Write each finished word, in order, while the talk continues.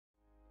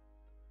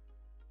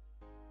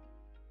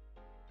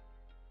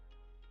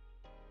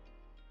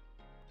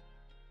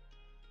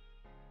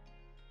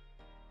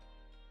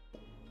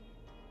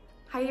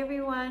Hi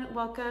everyone,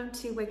 welcome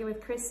to Wiggin with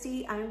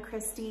Christi. I'm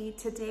Christi.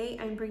 Today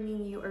I'm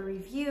bringing you a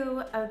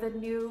review of the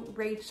new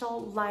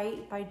Rachel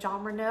Lite by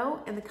Jon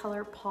Renau in the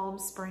color Palm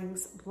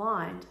Springs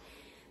Blonde.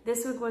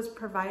 This wig was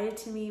provided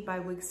to me by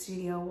Wig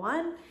Studio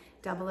 1.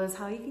 Down below is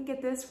how you can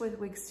get this with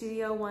Wig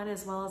Studio 1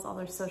 as well as all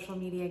their social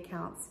media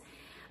accounts.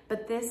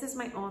 But this is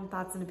my own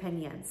thoughts and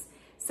opinions.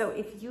 So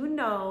if you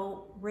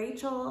know,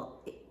 Rachel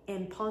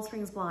in Palm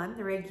Springs Blonde,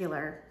 the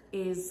regular,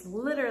 is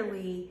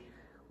literally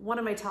one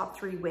of my top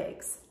 3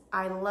 wigs.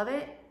 I love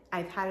it.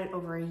 I've had it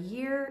over a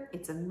year.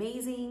 It's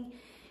amazing.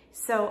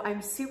 So I'm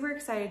super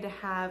excited to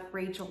have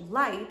Rachel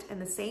Lite in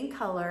the same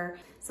color.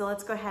 So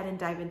let's go ahead and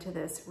dive into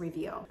this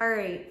review. All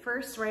right,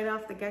 first, right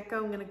off the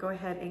get-go, I'm gonna go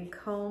ahead and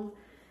comb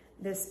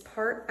this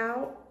part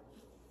out.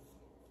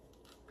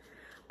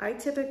 I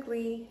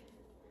typically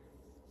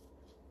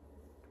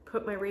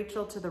put my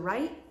Rachel to the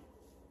right.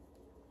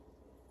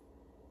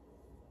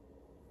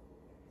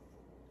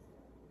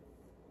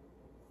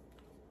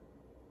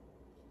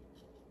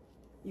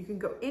 You can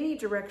go any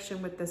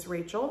direction with this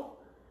Rachel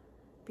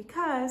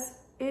because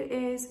it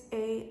is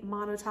a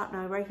monotop.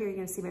 Now right here, you're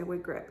gonna see my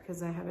wig grip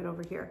because I have it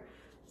over here.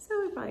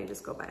 So we probably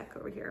just go back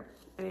over here.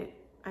 And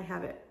I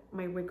have it,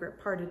 my wig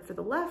grip parted for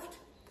the left.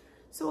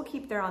 So we'll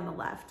keep there on the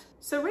left.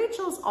 So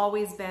Rachel's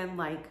always been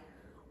like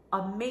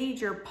a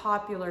major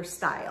popular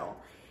style.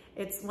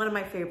 It's one of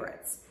my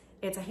favorites.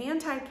 It's a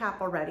hand-tied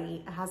cap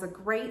already. It has a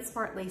great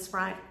smart lace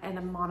front and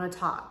a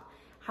monotop.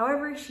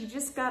 However, she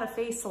just got a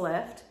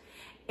facelift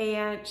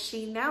and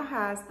she now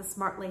has the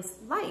Smartlace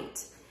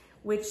Lite,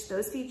 which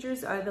those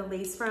features are the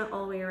lace front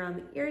all the way around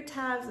the ear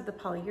tabs with the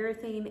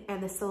polyurethane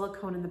and the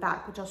silicone in the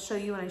back, which I'll show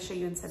you when I show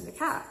you inside the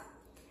cap.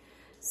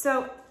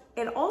 So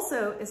it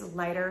also is a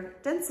lighter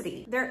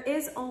density. There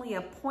is only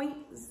a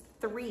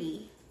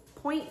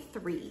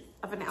 0.3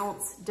 of an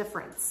ounce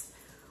difference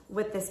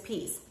with this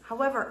piece.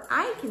 However,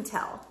 I can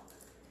tell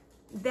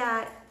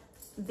that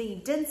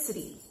the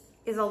density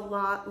is a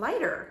lot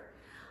lighter.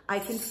 I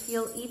can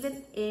feel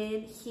even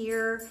in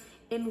here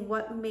in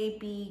what may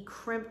be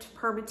crimped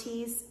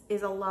permatease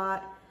is a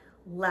lot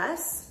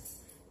less.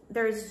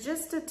 There's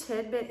just a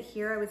tidbit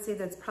here. I would say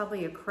that's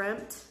probably a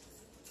crimped,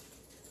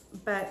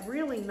 but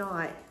really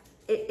not.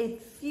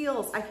 It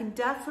feels, I can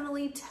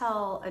definitely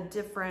tell a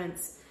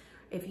difference.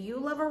 If you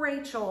love a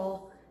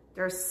Rachel,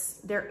 there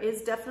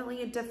is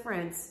definitely a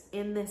difference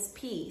in this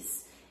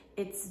piece.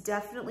 It's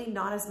definitely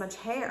not as much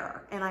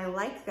hair, and I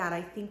like that.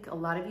 I think a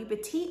lot of you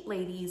petite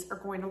ladies are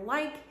going to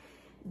like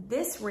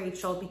this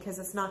Rachel because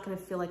it's not going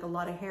to feel like a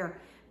lot of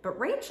hair. But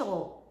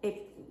Rachel,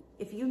 if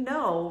you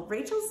know,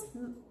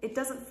 it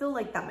doesn't feel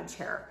like that much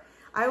hair.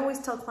 I always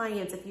tell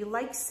clients, if you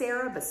like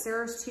Sarah, but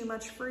Sarah's too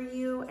much for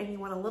you and you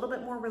want a little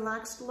bit more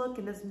relaxed look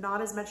and there's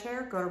not as much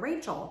hair, go to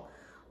Rachel.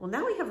 Well,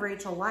 now we have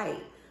Rachel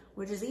Lite,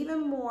 which is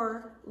even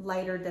more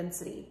lighter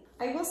density.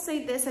 I will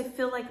say this, I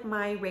feel like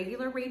my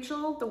regular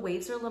Rachel, the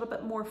waves are a little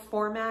bit more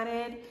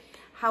formatted.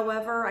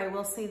 However, I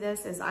will say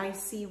this, as I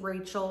see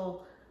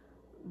Rachel,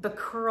 the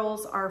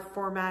curls are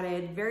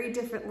formatted very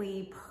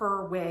differently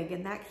per wig,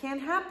 and that can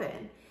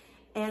happen.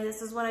 And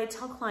this is what I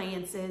tell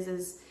clients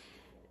is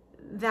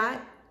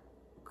that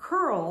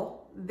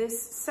curl,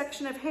 this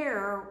section of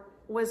hair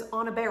was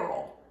on a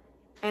barrel,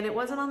 and it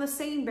wasn't on the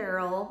same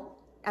barrel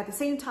at the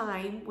same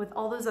time with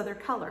all those other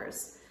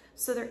colors.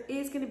 So there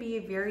is going to be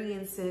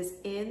variances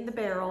in the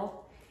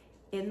barrel,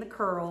 in the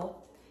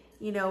curl.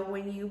 You know,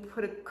 when you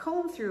put a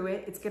comb through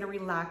it, it's going to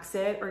relax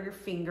it, or your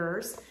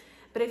fingers.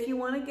 But if you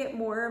want to get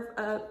more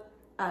of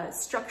a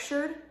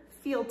structured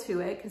feel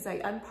to it, because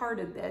I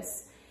unparted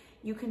this,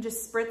 you can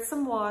just spritz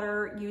some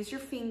water, use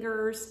your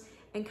fingers,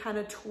 and kind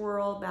of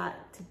twirl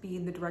that to be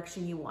in the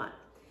direction you want.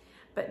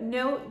 But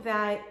note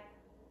that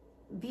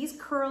these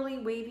curly,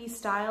 wavy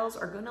styles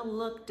are going to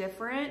look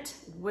different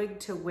wig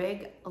to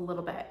wig a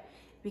little bit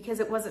because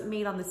it wasn't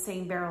made on the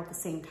same barrel at the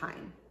same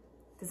time.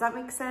 Does that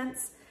make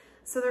sense?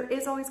 So there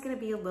is always going to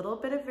be a little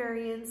bit of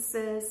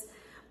variances.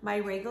 My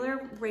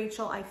regular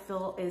Rachel, I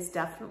feel, is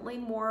definitely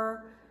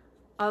more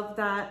of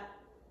that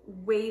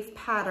wave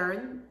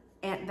pattern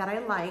that I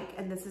like,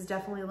 and this is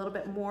definitely a little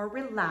bit more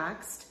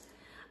relaxed.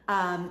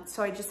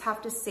 So I just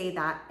have to say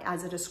that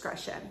as a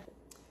discretion.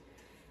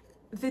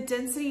 The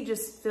density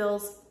just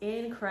feels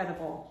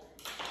incredible.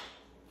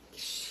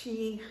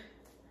 She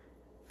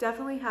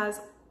definitely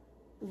has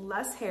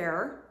less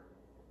hair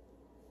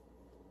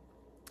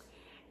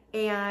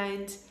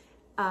and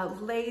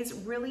lays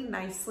really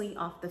nicely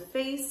off the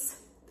face.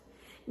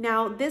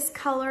 Now, this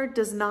color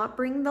does not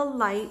bring the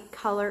light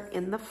color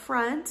in the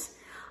front.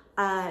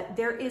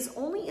 There is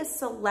only a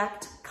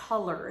select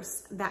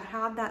colors that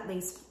have that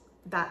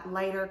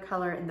lighter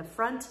color in the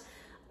front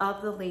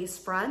of the lace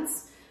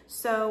fronts.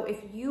 So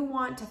if you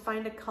want to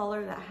find a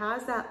color that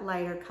has that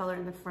lighter color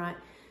in the front,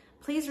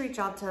 please reach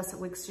out to us at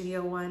Wig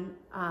Studio 1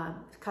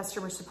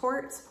 customer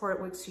support at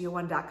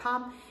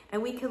wigstudio1.com,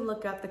 and we can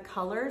look up the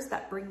colors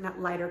that bring that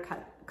lighter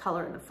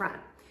color in the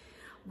front.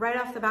 Right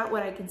off the bat,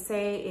 what I can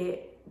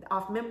say,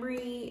 off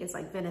memory, is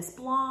like Venice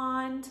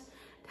Blonde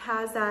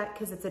has that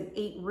because it's an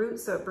 8 root,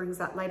 so it brings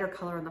that lighter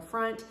color in the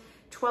front.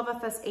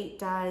 12FS8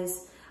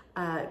 does,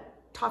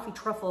 toffee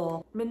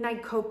truffle,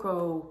 midnight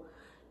cocoa,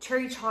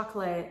 cherry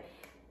chocolate,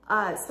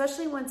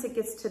 especially once it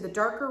gets to the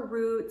darker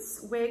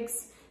roots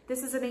wigs.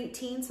 This is an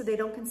 18, so they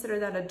don't consider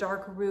that a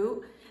dark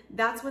root.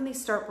 That's when they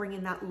start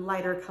bringing that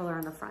lighter color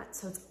on the front.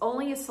 So it's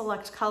only a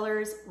select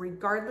colors,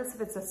 regardless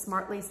if it's a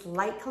Smartlace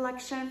Lite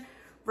collection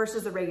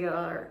versus a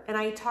regular. And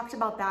I talked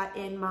about that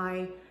in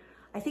my,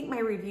 I think my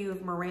review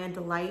of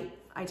Miranda Light,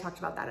 I talked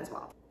about that as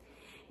well.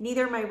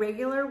 Neither my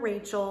regular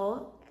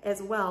Rachel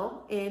as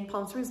well in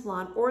Palm Springs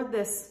Blonde or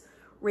this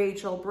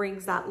Rachel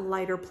brings that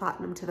lighter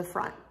platinum to the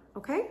front,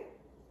 okay?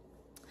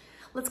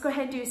 Let's go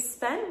ahead and do a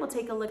spin. We'll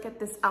take a look at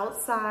this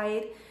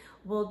outside.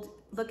 We'll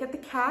look at the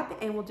cap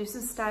and we'll do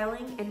some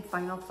styling and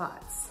final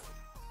thoughts.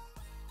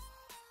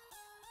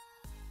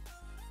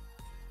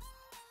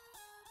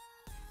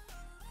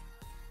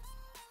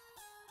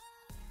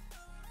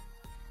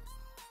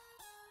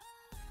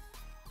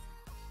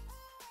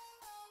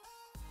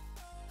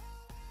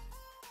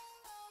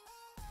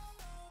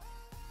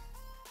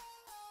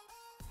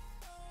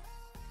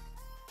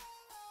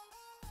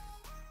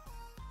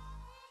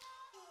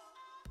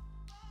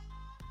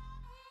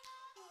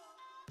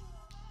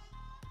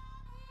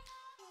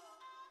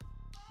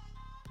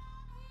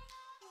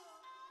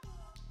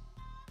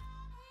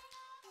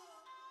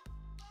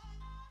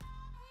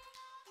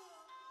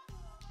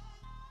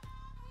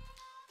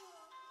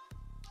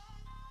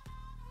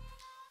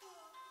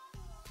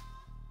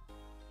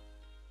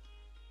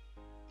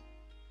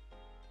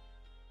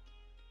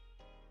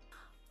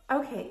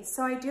 Okay,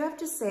 so I do have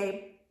to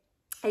say,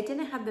 I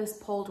didn't have this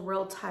pulled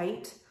real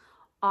tight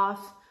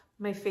off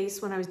my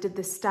face when I did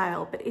this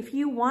style, but if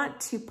you want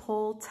to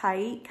pull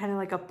tight, kind of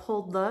like a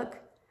pulled look,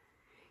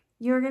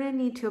 you're gonna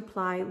need to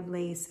apply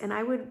lace. And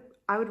I would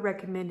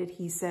recommend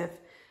adhesive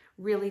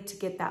really to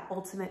get that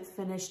ultimate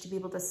finish, to be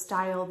able to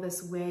style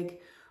this wig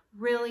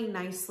really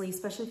nicely,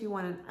 especially if you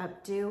want an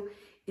updo,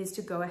 is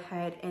to go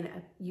ahead and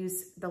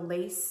use the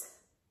lace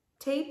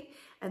tape,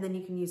 and then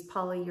you can use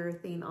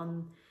polyurethane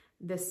on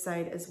this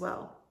side as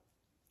well.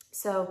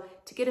 So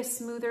to get a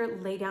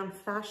smoother lay down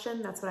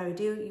fashion, that's what I would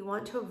do. You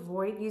want to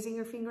avoid using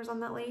your fingers on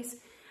that lace.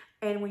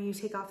 And when you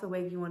take off the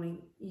wig, you want to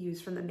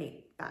use from the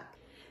nape back.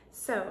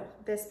 So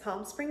this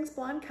Palm Springs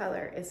Blonde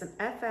color is an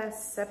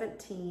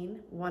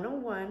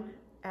FS17-101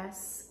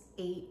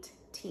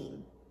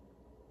 S18.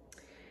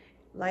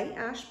 Light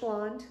ash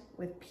blonde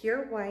with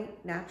pure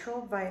white,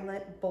 natural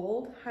violet,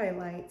 bold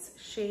highlights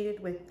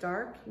shaded with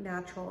dark,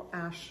 natural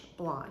ash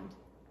blonde.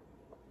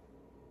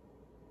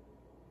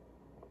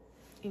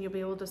 And you'll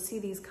be able to see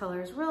these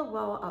colors real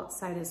well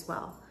outside as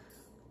well.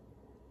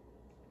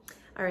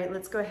 All right,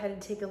 let's go ahead and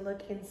take a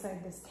look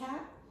inside this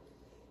cap.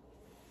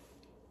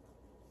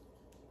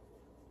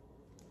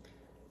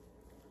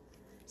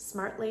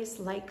 Smartlace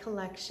Lite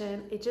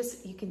collection. It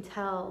just, you can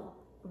tell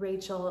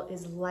Rachel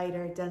is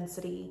lighter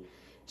density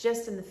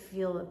just in the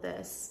feel of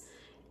this.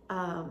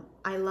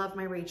 I love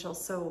my Rachel,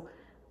 so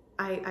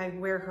I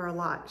wear her a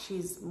lot.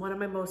 She's one of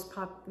my most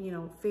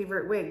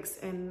favorite wigs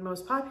and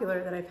most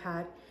popular that I've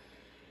had.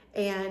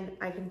 And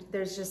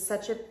there's just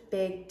such a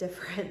big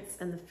difference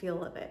in the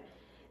feel of it.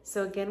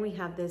 So again, we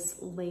have this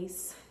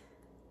lace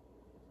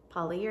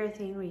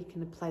polyurethane where you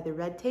can apply the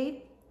red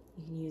tape.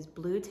 You can use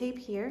blue tape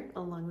here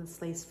along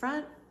this lace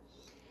front,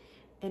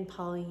 and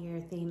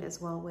polyurethane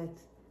as well with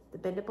the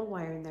bendable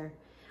wire in there.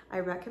 I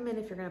recommend,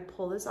 if you're gonna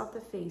pull this off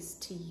the face,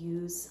 to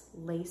use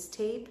lace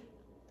tape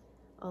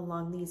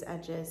along these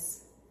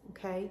edges,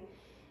 okay?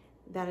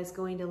 That is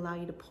going to allow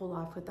you to pull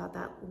off without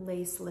that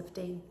lace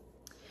lifting.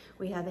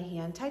 We have the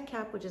hand-tied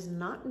cap, which is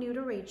not new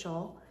to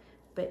Rachel,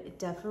 but it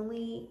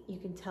definitely, you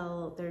can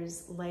tell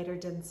there's lighter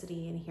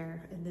density in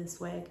here in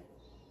this wig.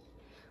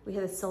 We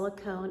have the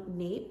silicone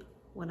nape,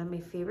 one of my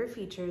favorite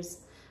features,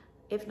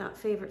 if not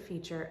favorite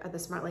feature of the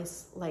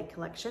Smartlace Lite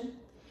collection.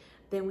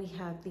 Then we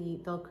have the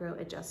Velcro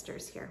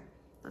adjusters here.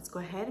 Let's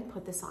go ahead and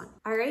put this on.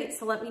 All right,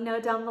 so let me know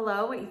down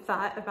below what you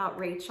thought about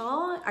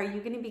Rachel. Are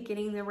you gonna be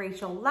getting the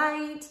Rachel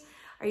Lite?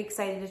 Are you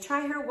excited to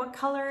try her? What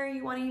color are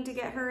you wanting to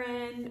get her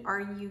in? Are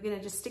you gonna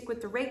just stick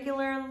with the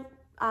regular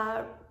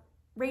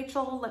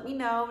Rachel? Let me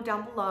know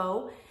down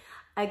below.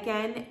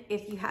 Again,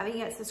 if you haven't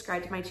yet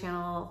subscribed to my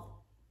channel,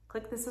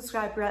 click the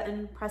subscribe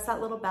button, press that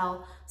little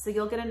bell so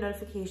you'll get a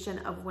notification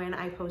of when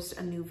I post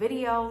a new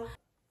video.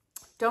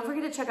 Don't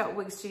forget to check out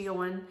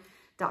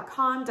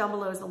wigstudio1.com. Down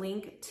below is a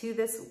link to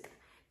this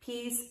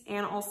piece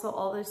and also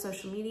all their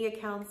social media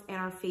accounts and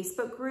our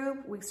Facebook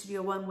group, Wig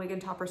Studio 1 Wig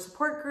and Topper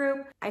Support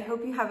Group. I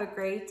hope you have a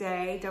great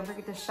day. Don't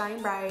forget to shine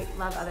bright,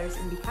 love others,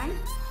 and be kind.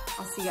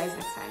 I'll see you guys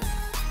next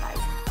time.